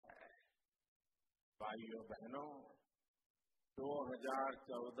भाइयों बहनों,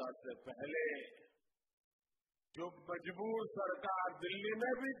 2014 से पहले जो मजबूर सरकार दिल्ली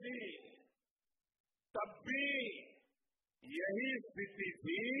में भी थी, तब भी यही स्थिति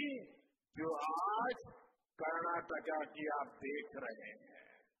थी जो आज कर्नाटका की आप देख रहे हैं।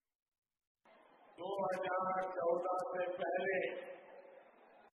 2014 से पहले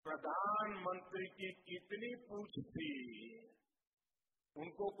प्रधानमंत्री की कितनी पूछ थी,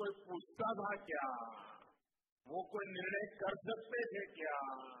 उनको कोई पूछता था क्या? वो कोई निर्णय कर सकते थे क्या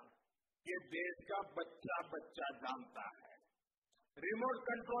कि देश का बच्चा बच्चा जानता है? रिमोट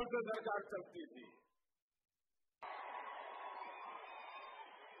कंट्रोल से सरकार चलती थी।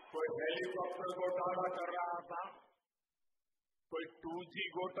 कोई हेलीकॉप्टर घोटाला कर रहा था, कोई 2G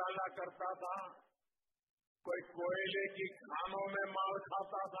घोटाला करता था, कोई कोयले की खानों में माल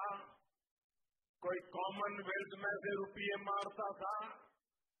खाता था, कोई कॉमनवेल्थ में से रुपये मारता था,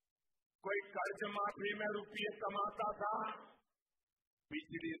 कोई कर्ज माफी में रुपये कमाता था।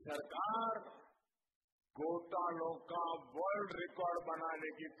 पिछली सरकार घोटालों का वर्ल्ड रिकॉर्ड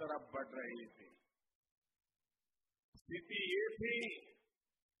बनाने की तरफ बढ़ रही थी। स्थिति ये थी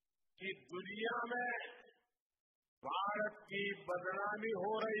कि दुनिया में भारत की बदनामी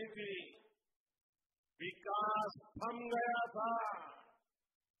हो रही थी, विकास थम गया था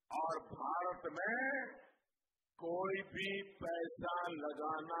और भारत में कोई भी पैसा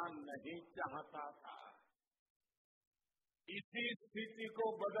लगाना नहीं चाहता था। इसी स्थिति को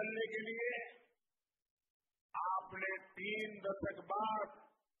बदलने के लिए आपने 3 दशक बाद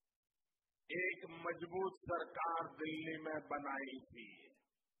एक मजबूत सरकार दिल्ली में बनाई थी।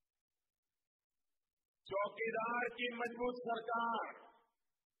 चौकीदार की मजबूत सरकार,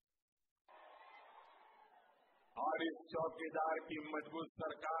 और इस चौकीदार की मजबूत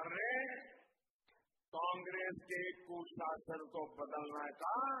सरकार ने कांग्रेस के कुशासन को बदलने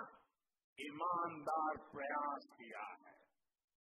का ईमानदार प्रयास किया है।